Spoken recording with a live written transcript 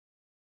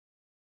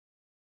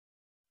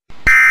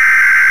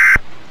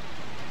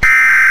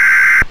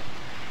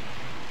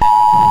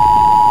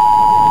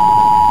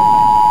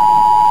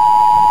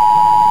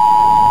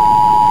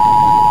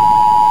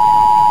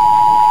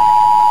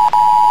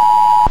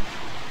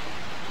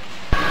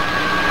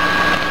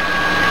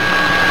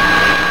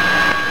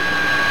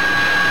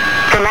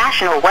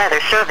National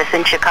Weather Service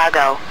in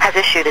Chicago has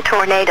issued a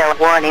tornado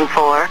warning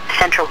for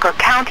Central Cook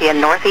County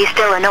and Northeast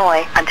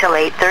Illinois until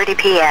 8:30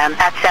 p.m.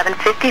 At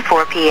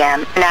 7:54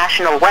 p.m.,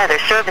 National Weather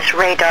Service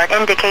radar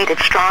indicated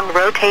strong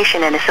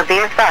rotation in a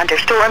severe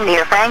thunderstorm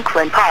near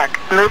Franklin Park,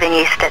 moving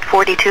east at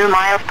 42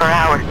 miles per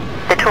hour.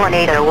 The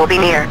tornado will be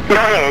near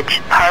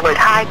Norridge, Harwood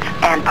Heights,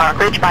 and Park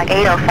Ridge by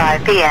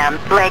 8:05 p.m.,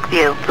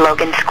 Lakeview,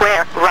 Logan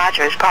Square,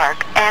 Rogers Park,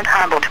 and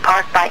Humboldt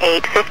Park by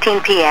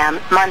 8:15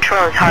 p.m.,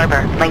 Montrose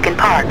Harbor, Lincoln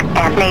Park,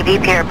 and Navy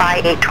Pier by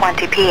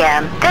 8:20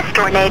 p.m. This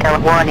tornado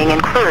warning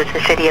includes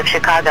the city of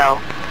Chicago.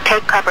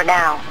 Take cover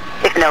now.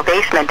 If no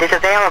basement is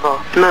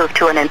available, move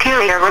to an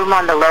interior room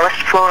on the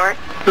lowest floor.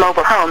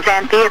 Mobile homes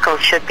and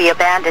vehicles should be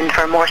abandoned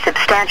for more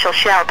substantial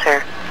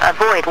shelter.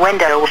 Avoid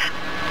windows.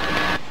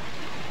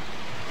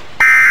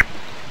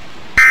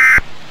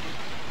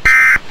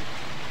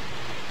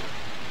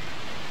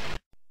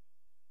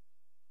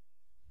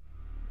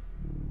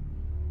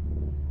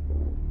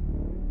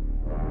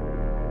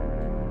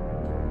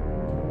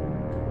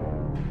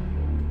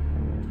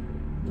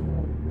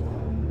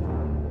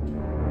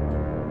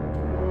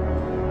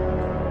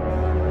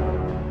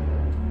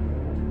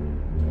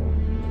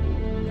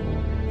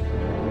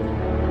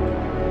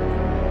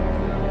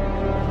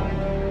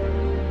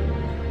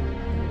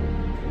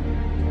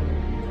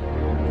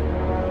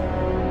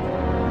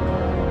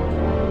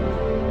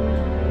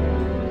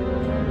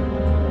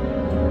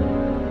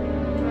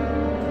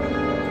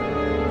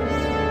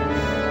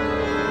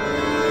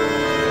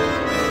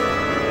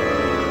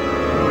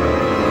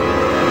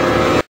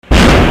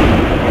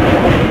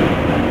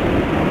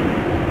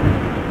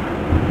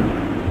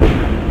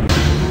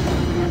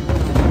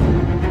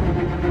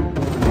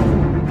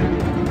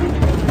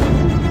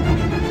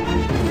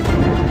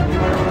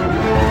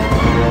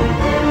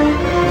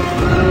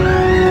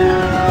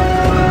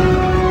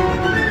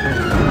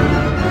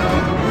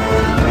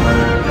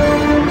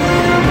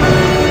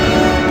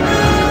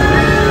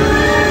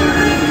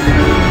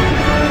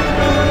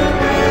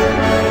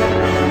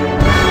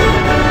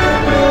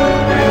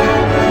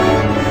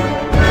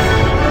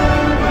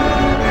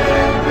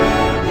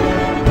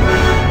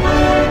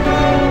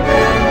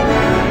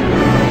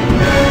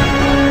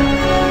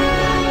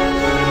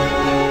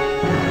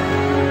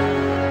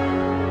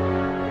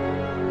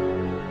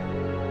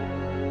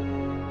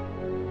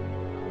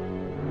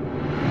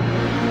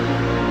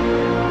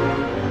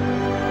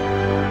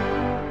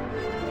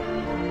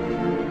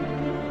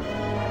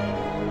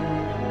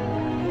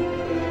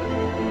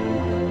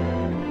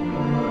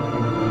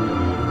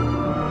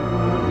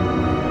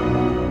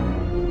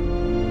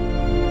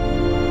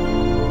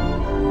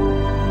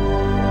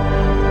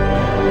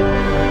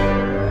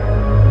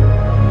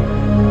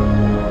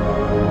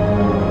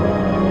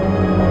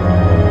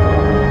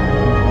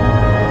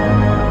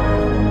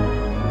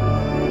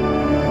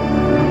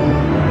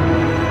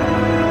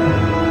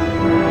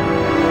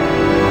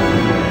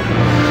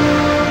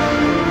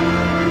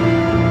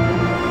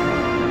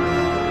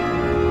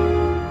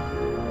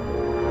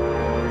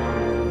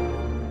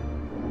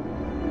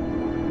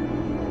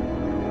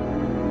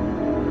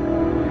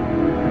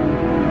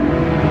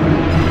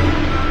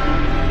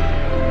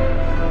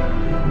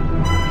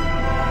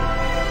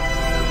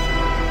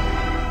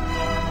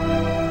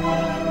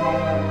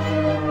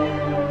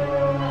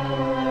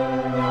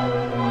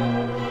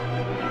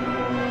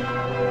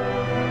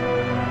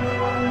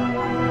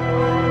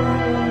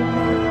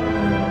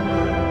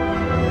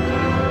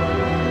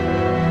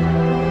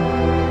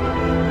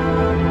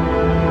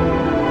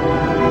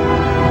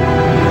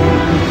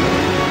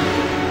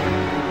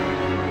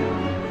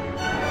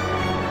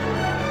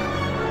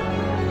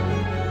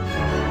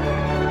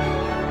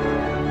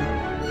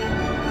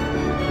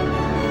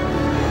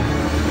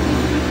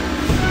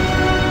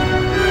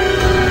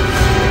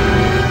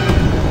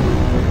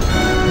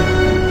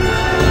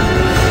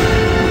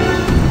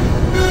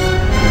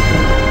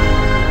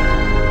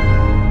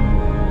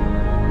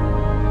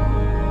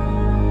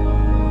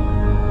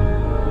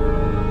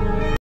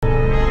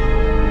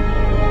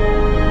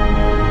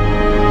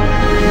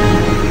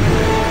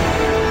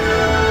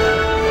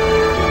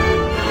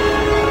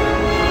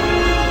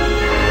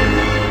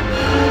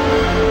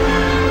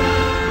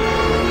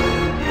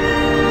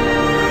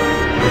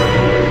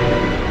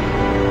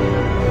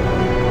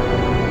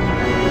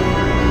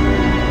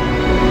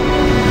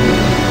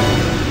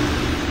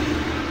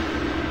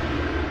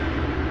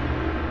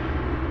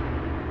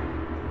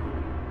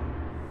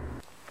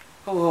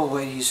 Hello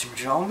ladies and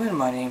gentlemen,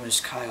 my name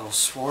is Kyle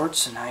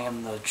Swartz and I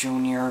am the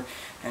junior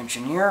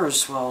engineer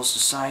as well as the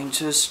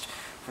scientist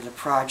for the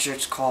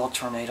project called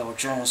Tornado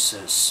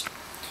Genesis,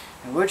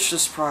 in which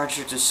this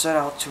project is set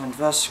out to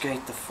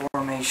investigate the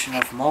formation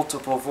of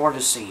multiple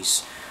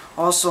vortices,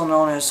 also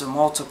known as a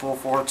multiple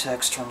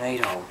vortex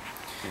tornado.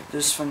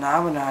 This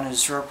phenomenon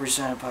is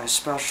represented by a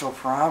special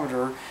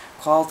parameter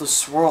called the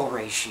swirl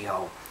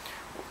ratio,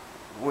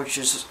 which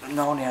is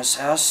known as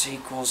S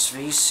equals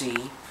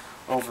VC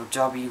over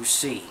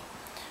WC.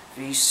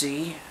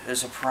 VC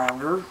is a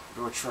parameter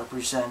which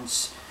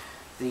represents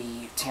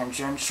the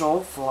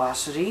tangential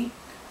velocity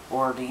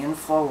or the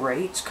inflow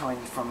rate coming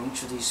from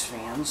each of these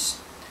fans,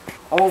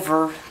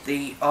 over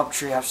the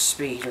updraft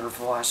speed or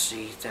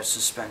velocity that's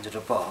suspended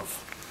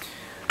above.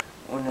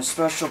 When a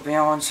special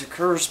balance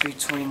occurs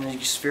between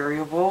these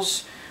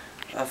variables,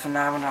 a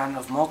phenomenon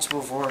of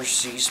multiple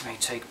vortices may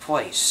take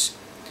place.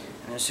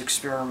 And this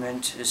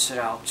experiment is set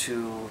out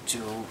to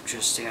do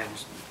just that,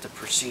 the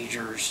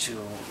procedures to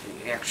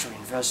actually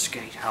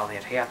investigate how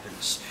that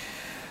happens.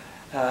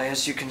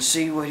 As you can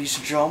see, ladies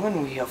and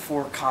gentlemen, we have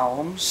 4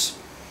 columns,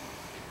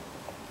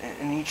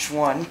 and each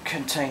one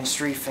contains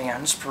 3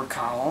 fans per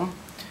column,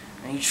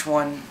 and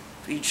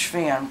each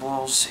fan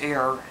blows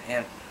air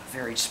at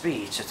varied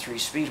speeds, at 3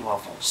 speed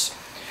levels.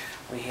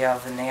 We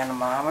have an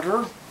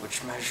anemometer,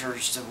 which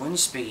measures the wind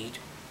speed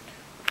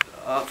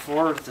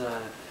for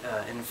the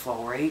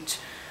inflow rate.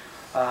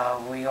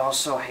 We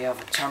also have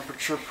a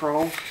temperature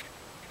probe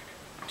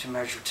to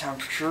measure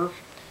temperature.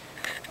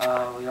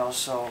 We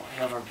also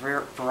have a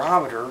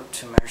barometer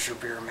to measure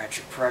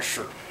barometric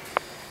pressure.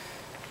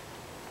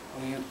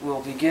 We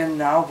will begin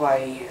now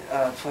by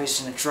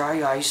placing the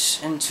dry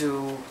ice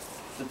into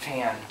the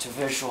pan to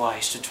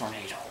visualize the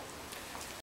tornado.